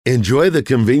Enjoy the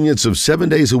convenience of 7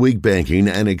 days a week banking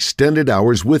and extended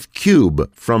hours with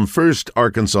Cube from First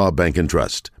Arkansas Bank and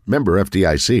Trust. Member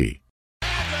FDIC.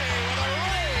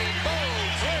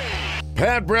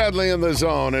 Pat Bradley in the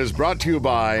Zone is brought to you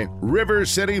by River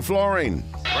City Flooring.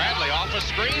 Bradley off a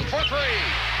screen for three.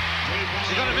 Is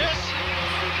he going to miss?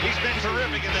 He's been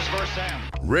terrific in this first half.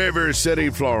 River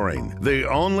City Flooring. The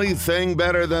only thing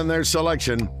better than their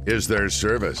selection is their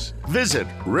service. Visit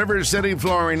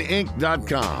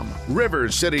rivercityflooringinc.com.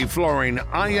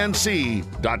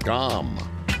 rivercityflooringinc.com.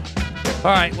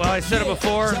 All right, well, I said it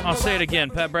before. I'll say it again.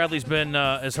 Pat Bradley's been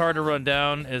as hard to run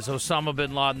down as Osama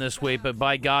bin Laden this week, but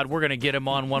by God, we're going to get him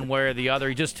on one way or the other.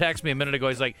 He just texted me a minute ago.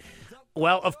 He's like,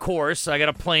 well, of course, I got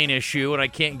a plane issue, and I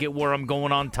can't get where I'm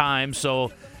going on time,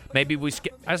 so maybe we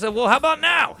I said, well, how about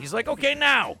now? He's like, okay,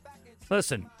 now.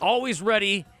 Listen, always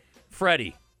ready,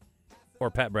 Freddie,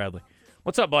 or Pat Bradley.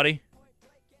 What's up, buddy?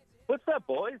 What's up,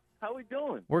 boys? How we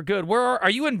doing? We're good. Where are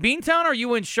you in Beantown? Are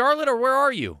you in Charlotte, or where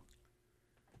are you?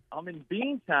 I'm in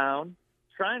Beantown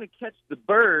trying to catch the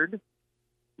bird,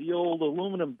 the old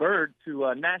aluminum bird,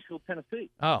 to Nashville, Tennessee.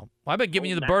 Oh, well, I've been giving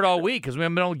you the bird all week because we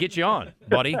haven't been able to get you on,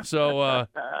 buddy. So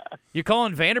you're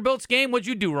calling Vanderbilt's game? What'd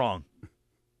you do wrong?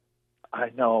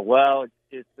 I know. Well,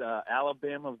 it's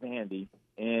Alabama Vandy,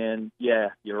 and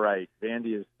yeah, you're right.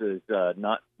 Vandy is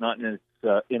not in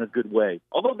a good way.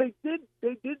 Although they did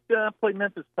play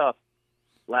Memphis tough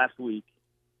last week,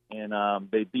 and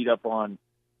they beat up on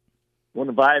one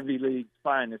of Ivy League's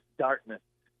finest, Dartmouth,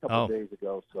 a couple of days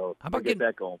ago. So how about get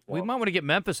that going for we them. might want to get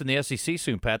Memphis in the SEC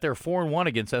soon, Pat. They're 4-1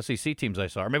 against SEC teams I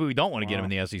saw. Or maybe we don't want to get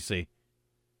them in the SEC.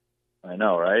 I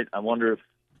know, right? I wonder if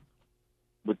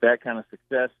with that kind of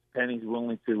success, Penny's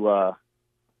willing to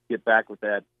get back with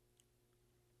that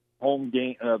home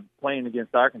game, playing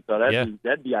against Arkansas.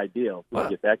 That'd be ideal to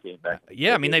get that game back.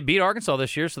 Yeah, I mean, they beat Arkansas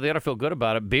this year, so they ought to feel good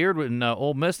about it. Beard and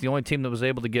Ole Miss, the only team that was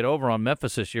able to get over on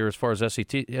Memphis this year as far as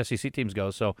SEC teams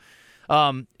go. So,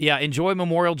 enjoy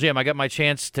Memorial Gym. I got my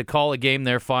chance to call a game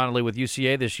there finally with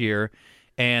UCA this year.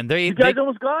 And you guys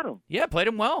almost got them. Yeah, played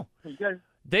them well.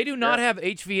 They do not have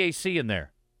HVAC in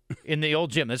there, in the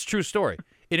old gym. That's a true story.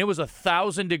 And it was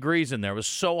 1,000 degrees in there. It was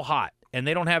so hot. And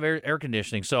they don't have air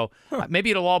conditioning. So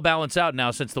maybe it'll all balance out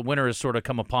now since the winter has sort of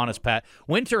come upon us, Pat.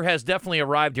 Winter has definitely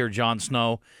arrived here, Jon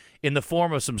Snow, in the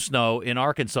form of some snow in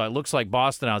Arkansas. It looks like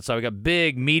Boston outside. We got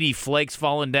big, meaty flakes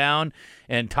falling down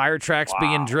and tire tracks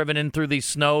being driven in through the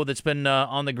snow that's been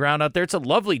on the ground out there. It's a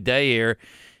lovely day here.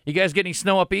 You guys get any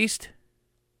snow up east?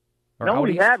 No,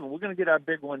 we haven't. We're going to get our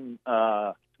big one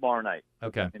tomorrow night.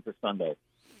 Okay. Into Sunday.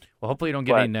 Well, hopefully you don't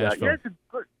get any Nashville.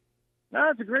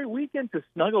 It's a great weekend to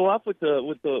snuggle up with the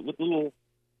little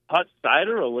hot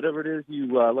cider or whatever it is you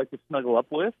like to snuggle up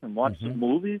with and watch some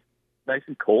movies. Nice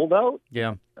and cold out.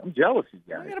 Yeah, I'm jealous of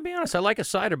you guys. I got to be honest. I like a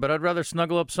cider, but I'd rather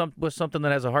snuggle up with something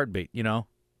that has a heartbeat.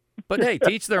 But hey,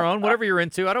 to each their own. Whatever you're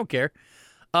into, I don't care.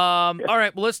 All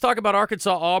right, well, let's talk about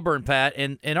Arkansas-Auburn, Pat.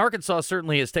 And Arkansas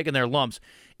certainly has taken their lumps.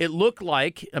 It looked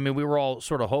like, we were all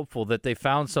sort of hopeful that they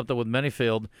found something with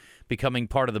Menifield becoming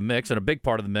part of the mix, and a big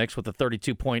part of the mix with a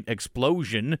 32-point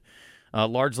explosion,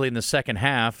 largely in the second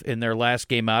half in their last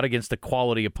game out against a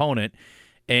quality opponent.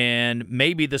 And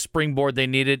maybe the springboard they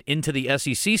needed into the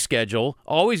SEC schedule.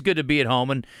 Always good to be at home.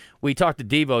 And we talked to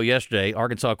Devo yesterday.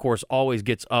 Arkansas, of course, always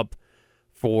gets up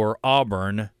for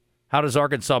Auburn. How does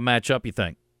Arkansas match up, you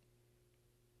think?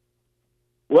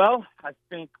 Well, I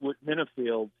think with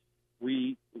Menifield,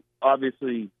 we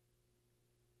obviously,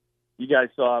 you guys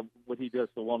saw what he does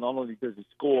so well. Not only does he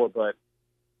score, but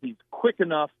he's quick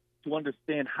enough to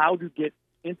understand how to get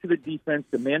into the defense,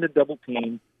 demand a double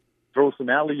team, throw some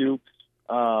alley-oops.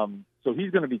 So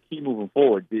he's going to be key moving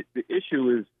forward. The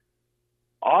issue is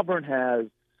Auburn has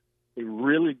a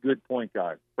really good point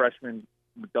guard, freshman,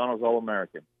 McDonald's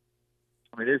All-American.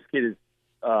 This kid is,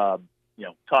 top,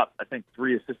 I think,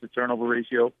 3 assist-to-turnover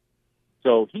ratio.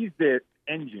 So he's the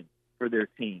engine for their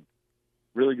team.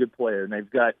 Really good player. And they've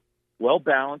got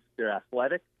well-balanced. They're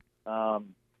athletic.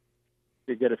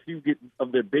 They get a few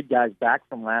of their big guys back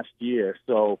from last year.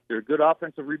 So they're a good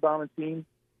offensive rebounding team.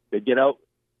 They get out,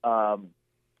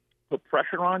 put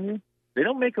pressure on you. They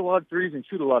don't make a lot of threes and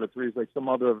shoot a lot of threes like some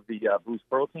other of the Bruce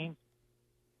Pearl teams.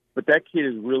 But that kid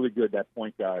is really good, that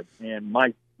point guard. And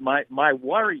my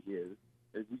worry is,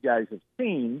 as you guys have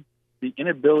seen, the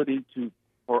inability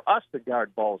for us to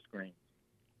guard ball screens.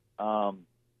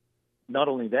 Not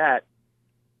only that,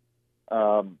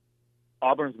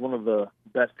 Auburn's one of the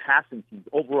best passing teams,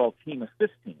 overall team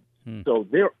assist teams. So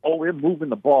they're moving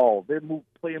the ball. They're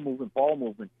playing movement, ball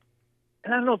movement.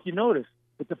 And I don't know if you noticed,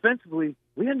 but defensively,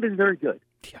 we haven't been very good.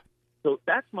 Yeah. So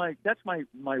that's my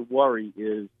worry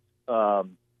is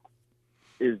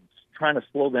is trying to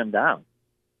slow them down.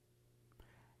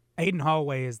 Aiden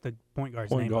Holloway is the point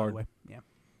guard's name, by the way. Yeah.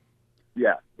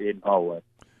 Yeah, Aiden Holloway.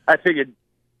 I figured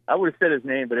I would have said his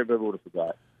name, but everybody would have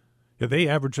forgot. Yeah, they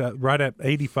average right at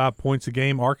 85 points a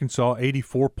game. Arkansas,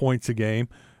 84 points a game.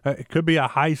 It could be a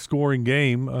high-scoring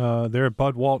game there at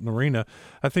Bud Walton Arena.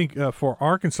 I think for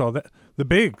Arkansas, the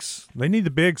bigs, they need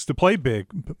the bigs to play big,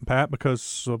 Pat,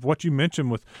 because of what you mentioned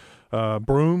with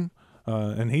Broome,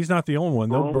 and he's not the only one.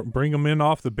 They'll bring them in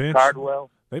off the bench.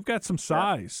 Cardwell. They've got some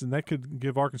size, and that could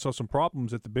give Arkansas some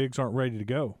problems if the bigs aren't ready to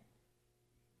go.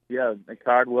 Yeah, and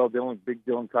Cardwell, big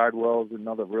Dylan Cardwell is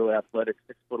another really athletic,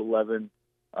 6'11".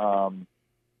 And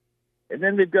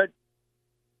then they've got,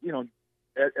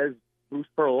 as Bruce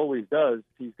Pearl always does,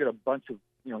 he's got a bunch of,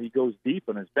 he goes deep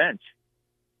on his bench.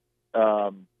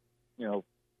 On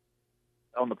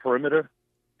the perimeter,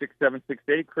 6'7",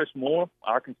 6'8", Chris Moore,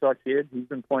 Arkansas kid, he's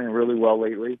been playing really well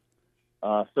lately.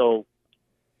 So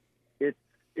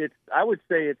it's I would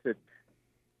say it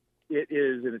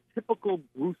is a typical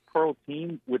Bruce Pearl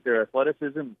team with their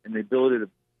athleticism and the ability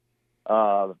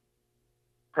to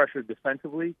pressure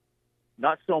defensively.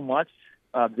 Not so much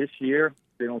this year.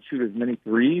 They don't shoot as many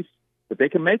threes, but they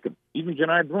can make them. Even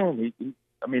Johni Broome, he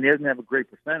doesn't have a great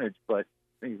percentage, but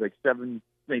I think he's like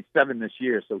made 7 this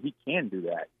year, so he can do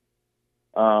that.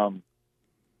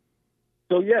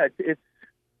 It's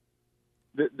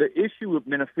the issue with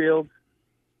Minifield.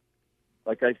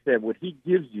 Like I said, what he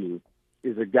gives you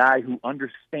is a guy who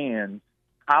understands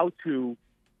how to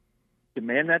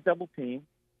demand that double team.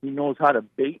 He knows how to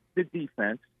bait the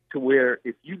defense to where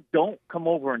if you don't come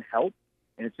over and help,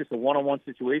 and it's just a one-on-one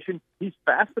situation, he's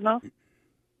fast enough.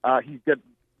 He's got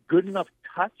good enough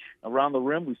touch around the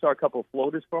rim. We saw a couple of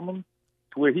floaters from him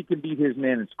to where he can beat his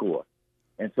man and score.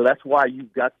 And so that's why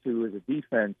you've got to, as a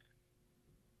defense,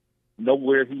 know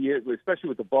where he is, especially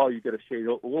with the ball. You've got to shade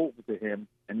over to him,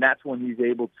 and that's when he's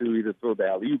able to either throw the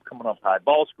alley-oop coming off high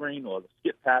ball screen or the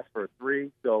skip pass for a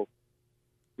three. So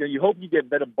you hope you get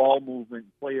better ball movement,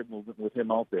 player movement with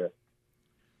him out there.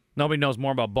 Nobody knows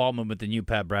more about ball movement than you,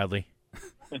 Pat Bradley.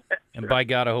 And by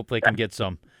God, I hope they can get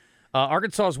some.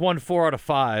 Arkansas has won 4 out of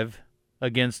 5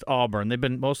 against Auburn. They've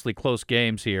been mostly close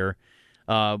games here.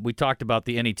 We talked about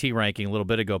the NET ranking a little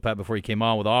bit ago, Pat, before you came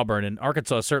on with Auburn, and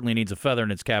Arkansas certainly needs a feather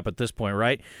in its cap at this point,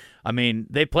 right? I mean,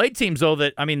 they played teams, though,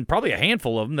 probably a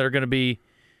handful of them that are going to be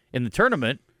in the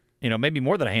tournament, maybe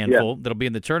more than a handful that'll be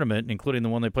in the tournament, including the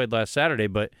one they played last Saturday,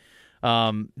 but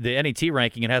the NET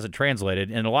ranking, it hasn't translated,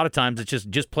 and a lot of times it's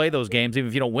just play those games, even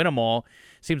if you don't win them all.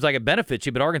 Seems like it benefits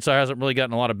you, but Arkansas hasn't really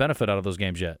gotten a lot of benefit out of those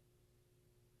games yet.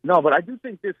 No, but I do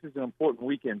think this is an important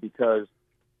weekend because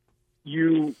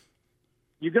you're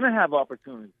going to have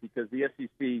opportunities because the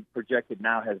SEC projected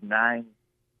now has 9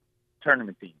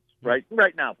 tournament teams, right?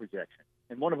 Right now projection.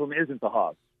 And one of them isn't the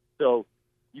Hogs. So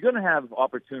you're going to have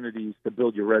opportunities to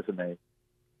build your resume.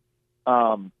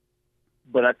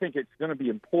 But I think it's going to be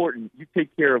important. You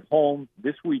take care of home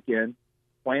this weekend,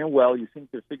 playing well. You seem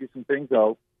to figure some things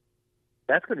out.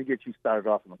 That's going to get you started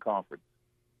off in the conference.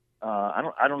 I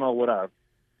don't know what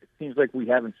it seems like we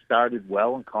haven't started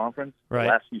well in conference the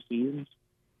last few seasons.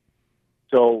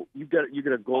 So you got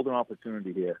a golden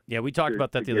opportunity here. Yeah, we talked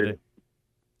about that the other day.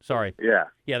 Sorry. Yeah.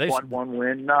 They one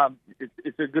win.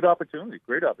 It's a good opportunity,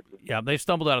 great opportunity. Yeah, they've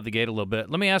stumbled out of the gate a little bit.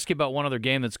 Let me ask you about one other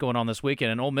game that's going on this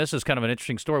weekend, and Ole Miss is kind of an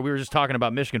interesting story. We were just talking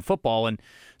about Michigan football, and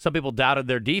some people doubted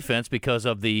their defense because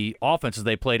of the offenses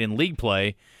they played in league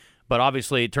play, but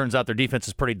obviously it turns out their defense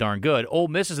is pretty darn good. Ole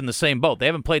Miss is in the same boat. They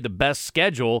haven't played the best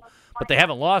schedule, but they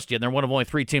haven't lost yet, and they're one of only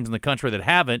 3 teams in the country that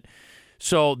haven't.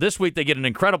 So this week they get an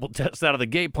incredible test out of the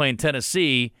gate playing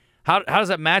Tennessee. How does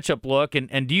that matchup look?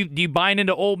 And do you buy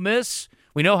into Ole Miss?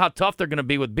 We know how tough they're going to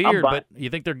be with Beard, but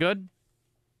you think they're good?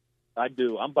 I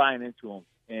do. I'm buying into them.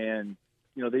 And,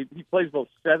 he plays about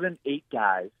 7, 8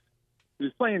 guys. He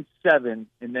was playing 7,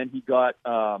 and then he got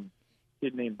a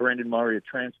kid named Brandon Murray, a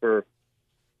transfer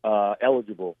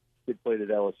eligible. Kid played at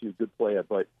LSU, good player.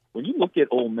 But when you look at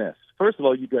Ole Miss, first of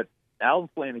all, you got Allen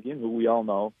Flanagan, who we all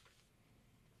know,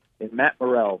 and Matt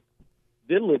Morrell.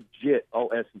 They're legit all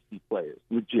SEC players.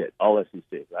 Legit all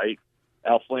SEC, right?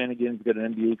 Al Flanagan's got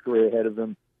an NBA career ahead of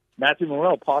him. Matthew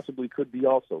Morrell possibly could be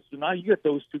also. So now you got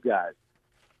those 2 guys.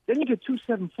 Then you get 2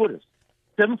 7-footers,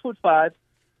 7'5",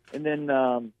 and then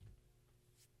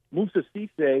Musa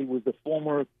Cisse was the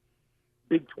former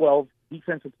Big 12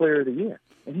 Defensive Player of the Year,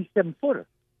 and he's 7-footer.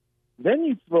 Then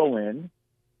you throw in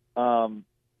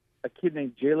a kid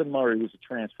named Jalen Murray, who's a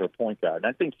transfer point guard. And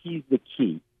I think he's the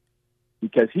key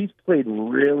because he's played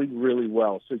really, really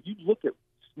well. So you look at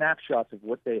snapshots of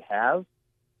what they have,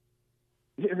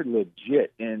 they're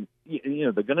legit. And,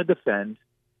 they're going to defend.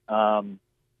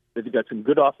 They've got some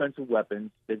good offensive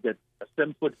weapons. They've got a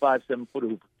 7'5", 7-footer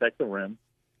who protect the rim.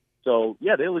 So,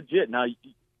 yeah, they're legit. Now,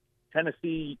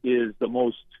 Tennessee is the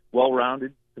most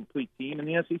well-rounded, complete team in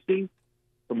the SEC.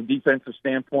 From a defensive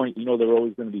standpoint, you know they're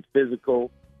always going to be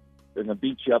physical. They're going to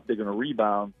beat you up. They're going to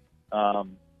rebound.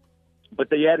 But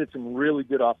they added some really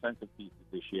good offensive pieces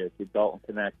this year. Kid Dalton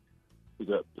Connect is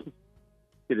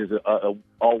a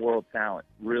all-world talent,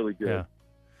 really good.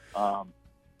 Yeah.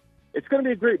 It's going to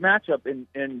be a great matchup, and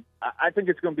I think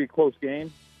it's going to be a close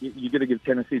game. You're going to give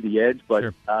Tennessee the edge, but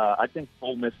Sure. I think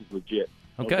Ole Miss is legit.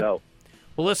 No Okay. doubt.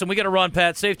 Well, listen, we got to run,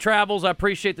 Pat. Safe travels. I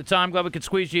appreciate the time. Glad we could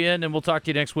squeeze you in, and we'll talk to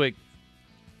you next week.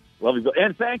 Love you.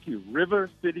 And thank you, River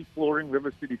City Flooring,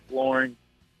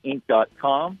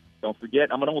 rivercityflooringinc.com. Don't forget,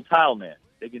 I'm an old tile man.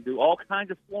 They can do all kinds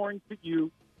of flooring for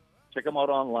you. Check them out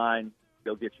online.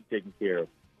 They'll get you taken care of.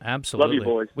 Absolutely. Love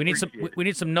you, boys. We need Appreciate we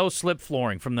need some no slip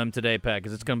flooring from them today, Pat,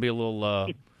 because it's going to be a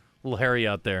little hairy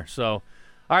out there. So,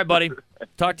 all right, buddy.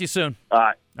 Talk to you soon. All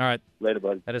right. All right. Later,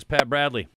 buddy. That is Pat Bradley.